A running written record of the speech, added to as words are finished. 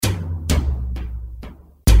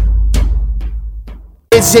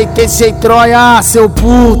Djtroiia, seu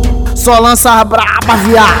puto, só lança as braba,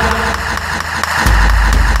 viado.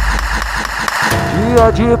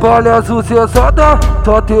 Dia de baile azul cessada,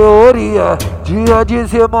 só teoria. Dia de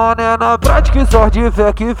semana é na prática e só de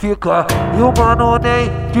fé que fica. E o mano nem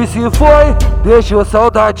que se foi, deixou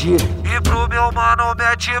saudade. E pro meu mano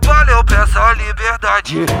mete bala, eu peço a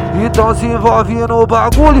liberdade. Então se envolve no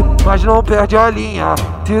bagulho, mas não perde a linha.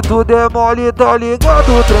 Se tu der mole, tá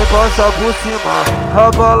ligado, o trem passa por cima.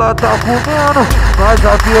 A bala tá comendo, mas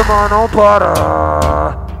a firma não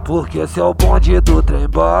para. Porque esse é o bonde do trem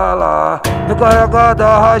bala.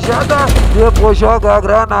 Recarregada, rajada, depois joga a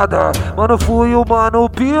granada. Mano, fui o mano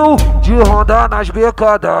Pio, de ronda nas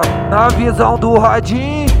becadas. Na visão do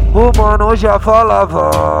radinho, o mano já falava.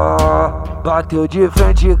 Bateu de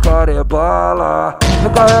frente, cara, é bala.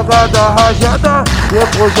 Recarregada, rajada,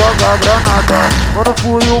 depois joga a granada. Mano,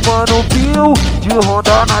 fui o mano Pio, de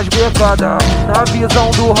ronda nas becadas. Na visão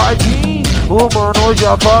do radinho, o mano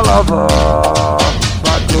já falava.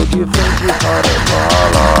 Bateu de frente, cara, é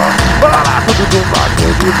bala. Bala, tudo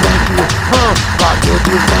bateu de frente. Bateu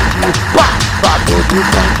de frente, pá. Bateu de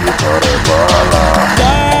frente, cara, é bala.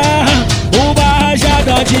 Uma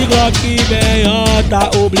rajada de Glock meiota.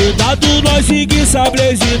 O blindado nós seguimos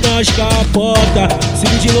sabres e nós capota.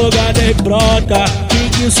 Sigo de lugar nem brota,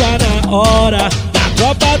 fique só na hora. Na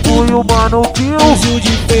tropa do fui o mano Pio, fuzil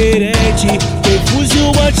diferente. Tem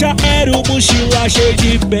fuzil anti-aéreo, mochila cheia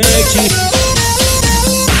de pente.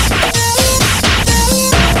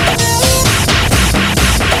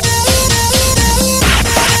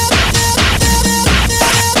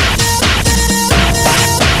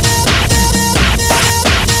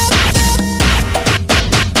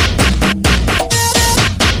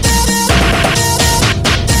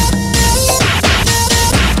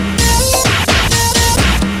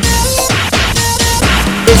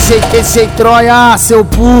 Djtroiia, seu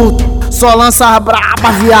puto, só lança as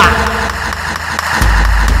braba, viado.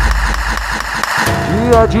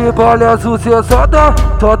 Dia de baile azul cessada,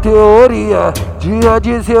 só teoria. Dia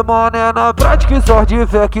de semana é na prática e só de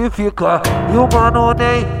fé que fica. E o mano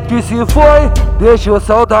nem que se foi, deixou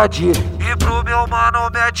saudade. E pro meu mano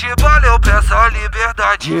mete bala, eu peço a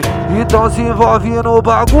liberdade. Então se envolve no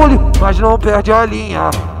bagulho, mas não perde a linha.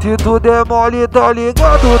 Se tu der mole, tá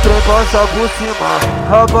ligado, o trem passa por cima.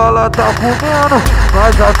 A bala tá comendo,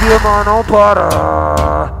 mas a firma não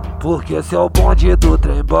para. Porque esse é o bonde do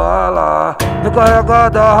trem bala.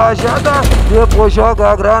 Recarregada, rajada, depois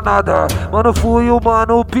joga a granada. Mano, fui o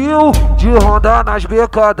mano Pio, de ronda nas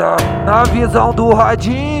becadas. Na visão do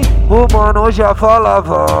radinho, o mano já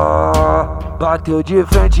falava. Bateu de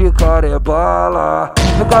frente, cara, é bala.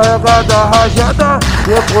 Recarregada, rajada,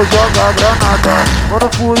 depois joga a granada. Mano,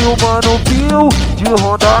 fui o mano Pio, de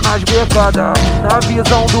ronda nas becadas. Na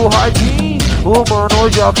visão do radinho, o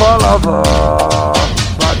mano já falava.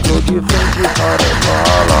 Bateu de frente, cara, é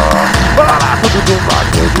bala. Bala, tudo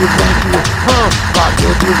bateu de frente.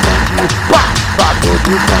 Bateu de frente, pá. Bateu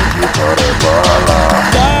de frente, cara, é bala.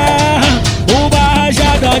 Uma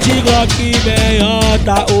rajada de Glock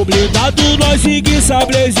meiota. O blindado nós seguimos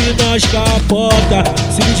sabres e nós capota.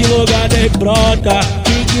 Sigo de lugar nem brota,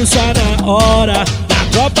 fique só na hora. Na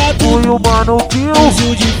tropa do fui o mano Pio,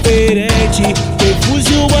 fuzil diferente. Tem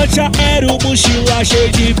fuzil anti-aéreo, mochila cheia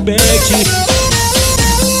de pente.